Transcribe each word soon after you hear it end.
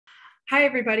Hi,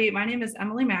 everybody. My name is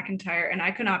Emily McIntyre, and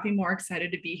I could not be more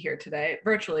excited to be here today,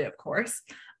 virtually, of course.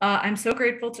 I'm so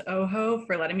grateful to OHO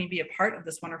for letting me be a part of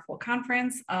this wonderful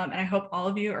conference, and I hope all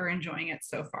of you are enjoying it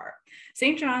so far.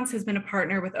 St. John's has been a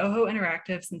partner with OHO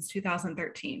Interactive since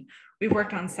 2013. We've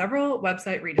worked on several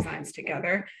website redesigns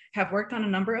together, have worked on a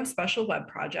number of special web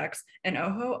projects, and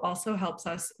OHO also helps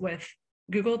us with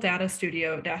Google Data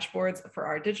Studio dashboards for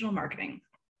our digital marketing.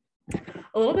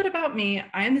 A little bit about me.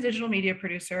 I am the digital media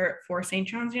producer for St.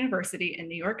 John's University in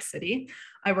New York City.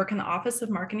 I work in the Office of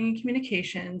Marketing and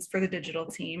Communications for the digital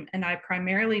team, and I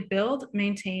primarily build,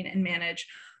 maintain, and manage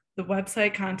the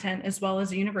website content as well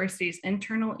as the university's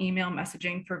internal email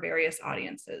messaging for various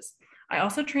audiences. I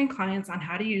also train clients on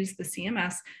how to use the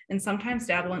CMS and sometimes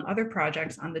dabble in other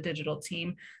projects on the digital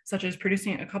team, such as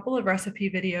producing a couple of recipe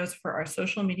videos for our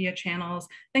social media channels,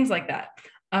 things like that.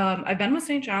 I've been with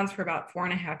St. John's for about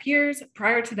 4.5 years.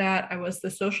 Prior to that, I was the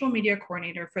social media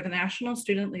coordinator for the National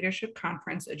Student Leadership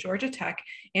Conference at Georgia Tech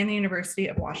and the University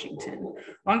of Washington.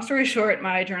 Long story short,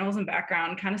 my journalism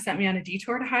background kind of sent me on a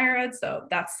detour to higher ed, so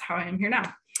that's how I am here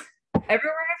now.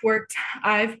 Everywhere I've worked,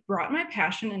 I've brought my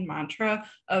passion and mantra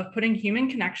of putting human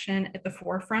connection at the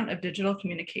forefront of digital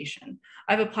communication.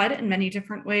 I've applied it in many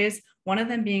different ways, one of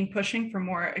them being pushing for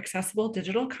more accessible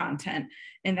digital content,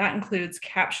 and that includes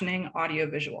captioning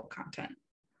audiovisual content.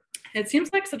 It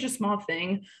seems like such a small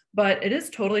thing, but it has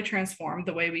totally transformed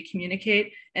the way we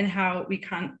communicate and how we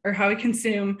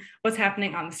consume what's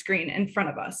happening on the screen in front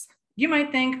of us. You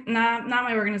might think, nah, not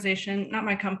my organization, not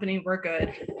my company, we're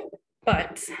good.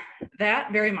 But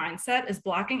that very mindset is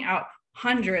blocking out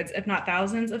hundreds, if not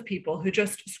thousands, of people who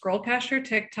just scrolled past your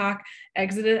TikTok,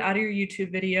 exited out of your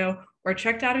YouTube video, or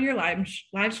checked out of your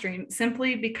live stream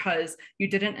simply because you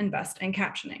didn't invest in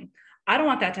captioning. I don't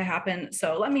want that to happen,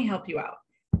 so let me help you out.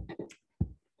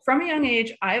 From a young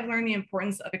age, I have learned the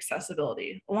importance of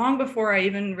accessibility, long before I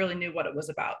even really knew what it was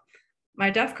about. My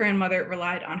deaf grandmother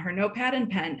relied on her notepad and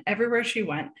pen everywhere she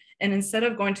went, and instead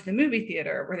of going to the movie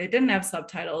theater where they didn't have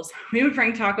subtitles, we would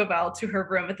bring Taco Bell to her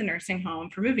room at the nursing home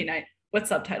for movie night, with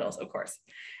subtitles, of course.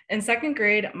 In second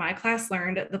grade, my class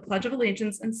learned the Pledge of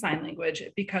Allegiance in sign language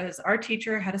because our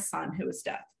teacher had a son who was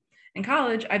deaf. In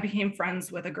college, I became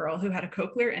friends with a girl who had a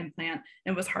cochlear implant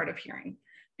and was hard of hearing.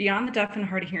 Beyond the deaf and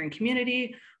hard of hearing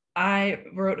community, I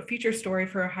wrote a feature story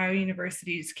for Ohio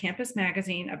University's campus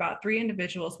magazine about 3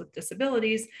 individuals with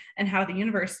disabilities and how the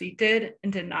university did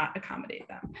and did not accommodate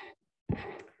them.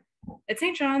 At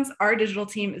St. John's, our digital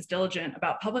team is diligent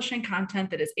about publishing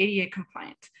content that is ADA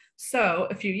compliant. So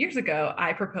a few years ago,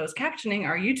 I proposed captioning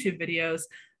our YouTube videos,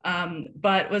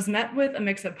 but was met with a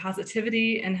mix of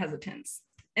positivity and hesitance.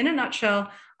 In a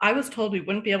nutshell, I was told we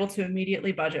wouldn't be able to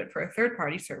immediately budget for a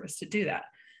third-party service to do that.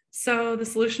 So the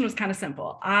solution was kind of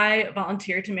simple. I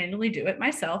volunteered to manually do it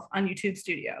myself on YouTube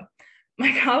Studio.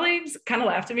 My colleagues kind of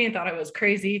laughed at me and thought I was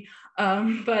crazy,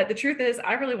 but the truth is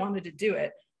I really wanted to do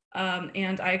it.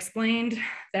 And I explained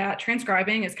that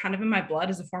transcribing is kind of in my blood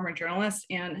as a former journalist,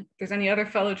 and if there's any other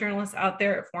fellow journalists out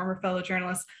there, former fellow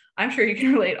journalists, I'm sure you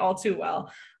can relate all too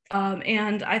well.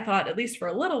 And I thought, at least for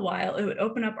a little while, it would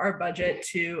open up our budget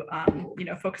to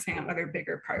focusing on other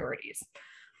bigger priorities.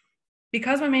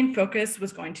 Because my main focus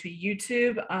was going to be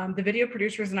YouTube, the video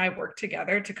producers and I worked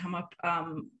together to come up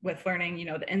with learning,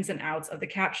 the ins and outs of the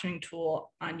captioning tool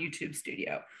on YouTube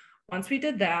Studio. Once we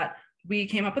did that, we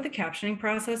came up with a captioning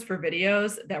process for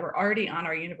videos that were already on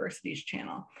our university's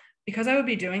channel. Because I would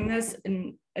be doing this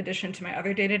in addition to my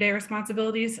other day-to-day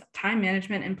responsibilities, time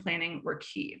management and planning were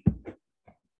key.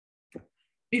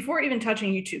 Before even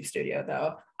touching YouTube Studio,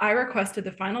 though, I requested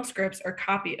the final scripts or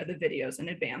copy of the videos in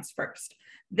advance first.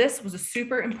 This was a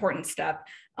super important step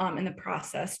in the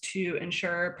process to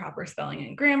ensure proper spelling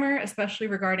and grammar, especially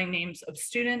regarding names of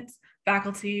students,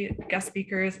 faculty, guest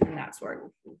speakers, and that sort.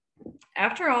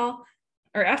 After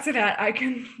that, I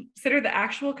considered the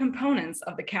actual components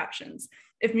of the captions.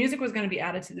 If music was going to be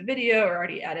added to the video or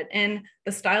already added in,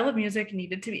 the style of music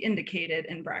needed to be indicated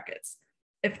in brackets.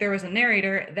 If there was a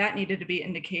narrator, that needed to be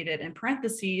indicated in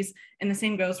parentheses, and the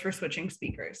same goes for switching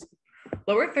speakers.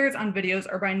 Lower thirds on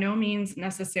videos are by no means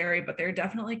necessary, but they're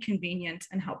definitely convenient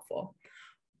and helpful.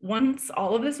 Once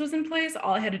all of this was in place,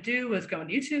 all I had to do was go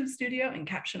into YouTube Studio and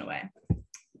caption away.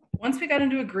 Once we got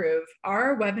into a groove,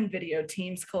 our web and video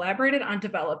teams collaborated on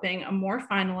developing a more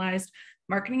finalized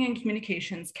marketing and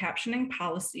communications captioning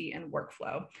policy and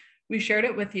workflow. We shared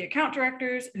it with the account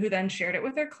directors, who then shared it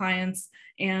with their clients,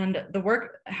 and the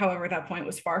work, however, at that point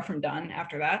was far from done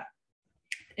after that.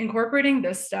 Incorporating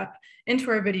this step into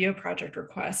our video project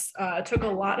requests took a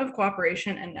lot of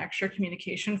cooperation and extra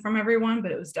communication from everyone,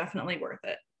 but it was definitely worth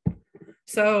it.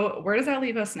 So where does that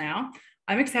leave us now?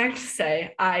 I'm excited to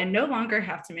say I no longer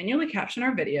have to manually caption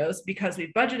our videos because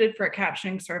we've budgeted for a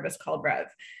captioning service called Rev.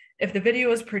 If the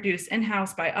video is produced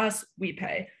in-house by us, we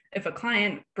pay. If a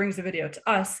client brings a video to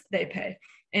us, they pay.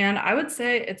 And I would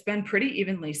say it's been pretty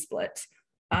evenly split.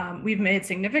 We've made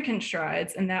significant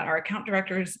strides in that our account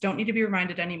directors don't need to be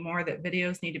reminded anymore that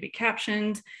videos need to be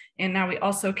captioned. And now we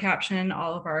also caption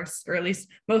all of our, or at least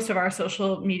most of our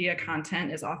social media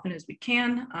content as often as we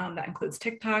can. That includes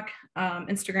TikTok,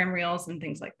 Instagram Reels, and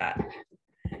things like that.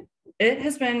 It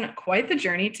has been quite the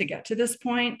journey to get to this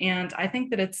point, and I think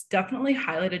that it's definitely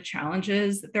highlighted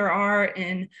challenges that there are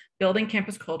in building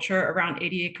campus culture around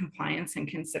ADA compliance and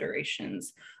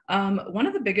considerations. One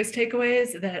of the biggest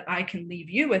takeaways that I can leave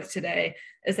you with today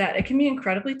is that it can be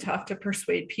incredibly tough to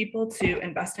persuade people to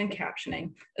invest in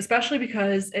captioning, especially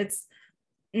because it's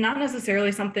not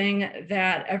necessarily something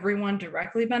that everyone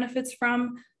directly benefits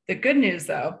from. The good news,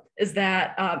 though, is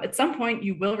that at some point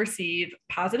you will receive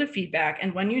positive feedback.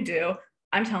 And when you do,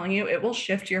 I'm telling you, it will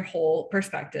shift your whole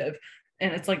perspective.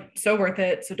 And it's like so worth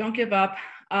it. So don't give up.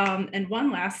 And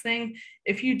one last thing,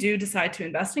 if you do decide to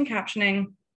invest in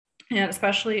captioning, and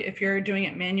especially if you're doing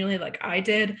it manually like I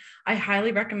did, I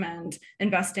highly recommend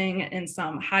investing in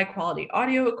some high quality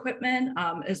audio equipment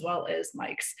as well as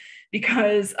mics,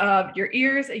 because your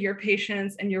ears, your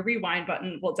patience, and your rewind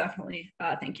button will definitely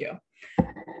thank you.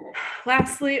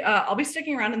 Lastly, I'll be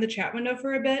sticking around in the chat window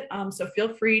for a bit, so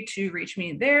feel free to reach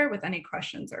me there with any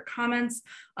questions or comments.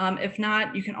 If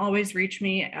not, you can always reach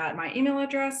me at my email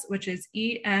address, which is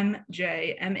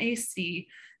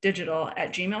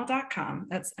emjmacdigital@gmail.com.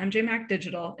 That's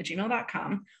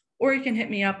mjmacdigital@gmail.com. Or you can hit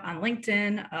me up on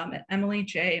LinkedIn at Emily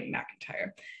J.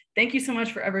 McIntyre. Thank you so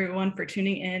much for everyone for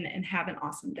tuning in, and have an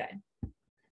awesome day.